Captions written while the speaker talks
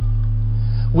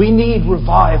We need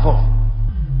revival.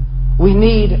 We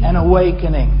need an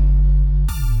awakening.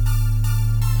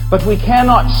 But we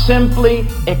cannot simply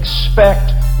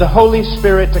expect the Holy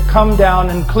Spirit to come down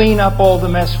and clean up all the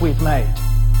mess we've made.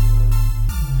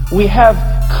 We have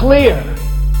clear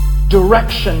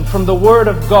direction from the Word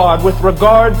of God with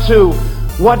regard to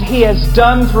what He has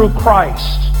done through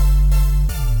Christ,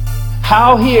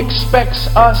 how He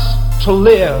expects us to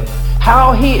live,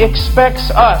 how He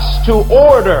expects us to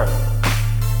order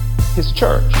His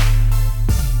church.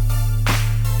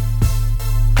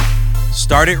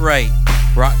 Start It Right,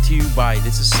 brought to you by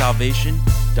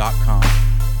thisissalvation.com.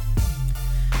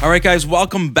 All right, guys,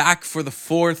 welcome back for the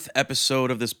fourth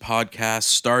episode of this podcast,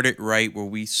 Start It Right, where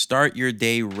we start your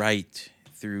day right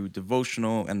through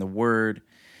devotional and the Word.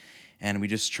 And we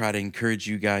just try to encourage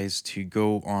you guys to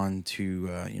go on to,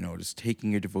 just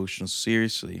taking your devotional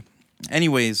seriously.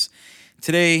 Anyways,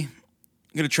 today I'm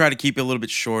going to try to keep it a little bit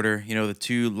shorter. The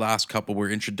two last couple were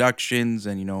introductions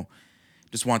and,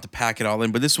 just want to pack it all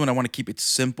in. But this one, I want to keep it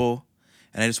simple.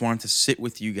 And I just wanted to sit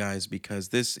with you guys because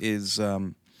this is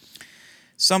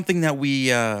something that we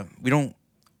don't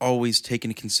always take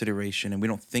into consideration and we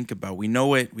don't think about. We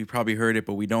know it, we probably heard it,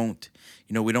 but we don't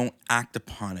act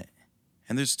upon it.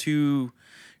 And there's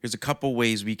a couple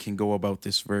ways we can go about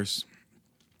this verse.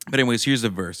 But anyways, here's the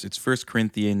verse. It's 1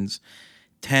 Corinthians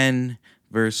 10,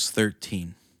 verse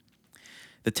 13.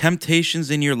 The temptations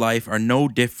in your life are no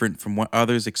different from what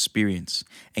others experience,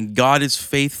 and God is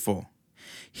faithful.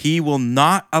 He will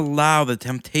not allow the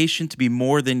temptation to be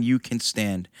more than you can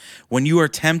stand. When you are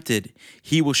tempted,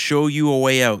 He will show you a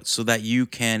way out so that you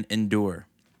can endure.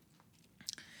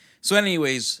 So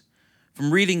anyways,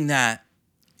 from reading that,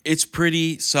 it's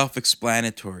pretty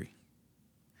self-explanatory.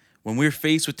 When we're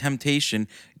faced with temptation,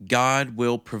 God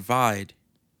will provide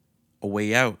a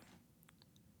way out.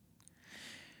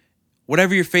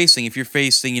 Whatever you're facing, if you're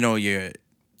facing, your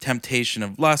temptation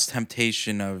of lust,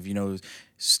 temptation of,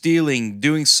 stealing,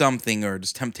 doing something, or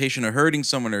just temptation of hurting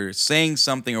someone or saying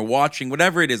something or watching,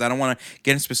 whatever it is, I don't want to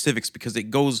get into specifics because it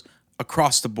goes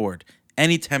across the board.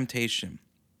 Any temptation,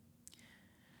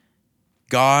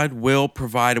 God will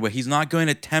provide a way. He's not going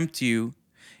to tempt you,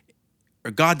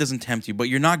 or God doesn't tempt you, but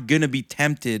you're not going to be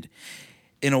tempted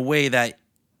in a way that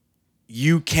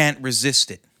you can't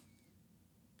resist it.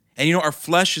 And our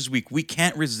flesh is weak. We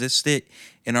can't resist it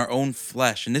in our own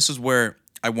flesh. And this is where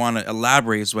I want to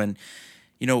elaborate is when,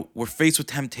 we're faced with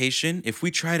temptation. If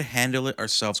we try to handle it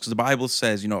ourselves, because the Bible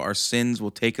says, our sins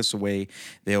will take us away.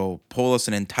 They'll pull us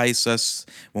and entice us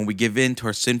when we give in to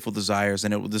our sinful desires,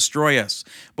 and it will destroy us.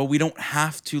 But we don't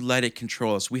have to let it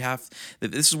control us.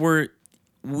 This is where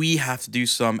we have to do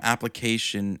some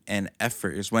application and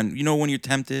effort is when you're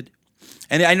tempted.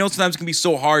 And I know sometimes it can be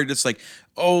so hard. It's like,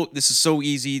 oh, this is so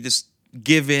easy. Just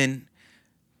give in.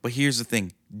 But here's the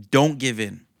thing. Don't give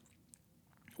in.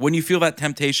 When you feel that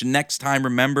temptation, next time,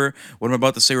 remember what I'm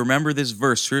about to say. Remember this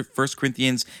verse, 1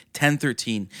 Corinthians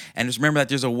 10:13. And just remember that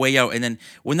there's a way out. And then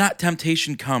when that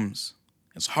temptation comes,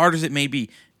 as hard as it may be,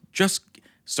 just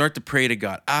start to pray to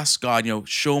God. Ask God,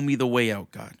 show me the way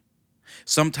out, God.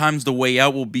 Sometimes the way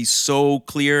out will be so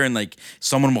clear and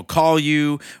someone will call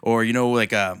you or,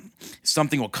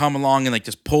 something will come along and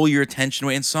just pull your attention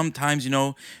away. And sometimes,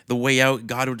 the way out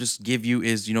God will just give you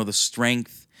is, the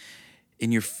strength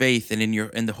in your faith and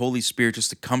in the Holy Spirit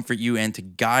just to comfort you and to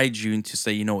guide you and to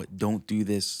say, don't do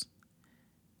this.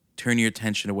 Turn your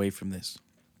attention away from this.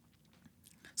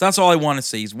 So that's all I want to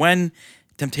say is when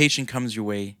temptation comes your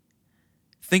way,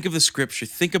 think of the scripture.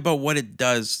 Think about what it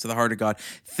does to the heart of God.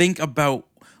 Think about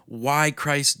why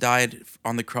Christ died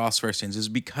on the cross for our sins. It's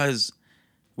because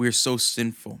we're so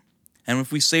sinful. And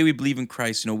if we say we believe in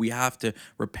Christ, we have to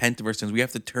repent of our sins. We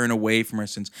have to turn away from our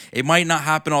sins. It might not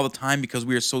happen all the time because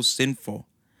we are so sinful.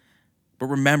 But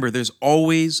remember, there's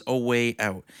always a way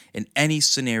out in any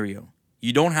scenario.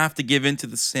 You don't have to give in to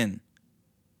the sin.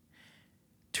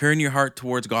 Turn your heart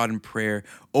towards God in prayer.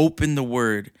 Open the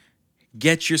Word.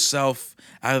 Get yourself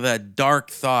out of that dark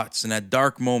thoughts and that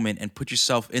dark moment and put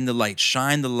yourself in the light.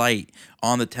 Shine the light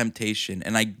on the temptation,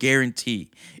 and I guarantee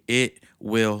it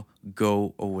will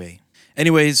go away.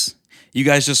 Anyways, you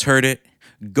guys just heard it.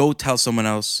 Go tell someone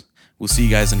else. We'll see you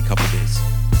guys in a couple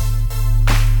days.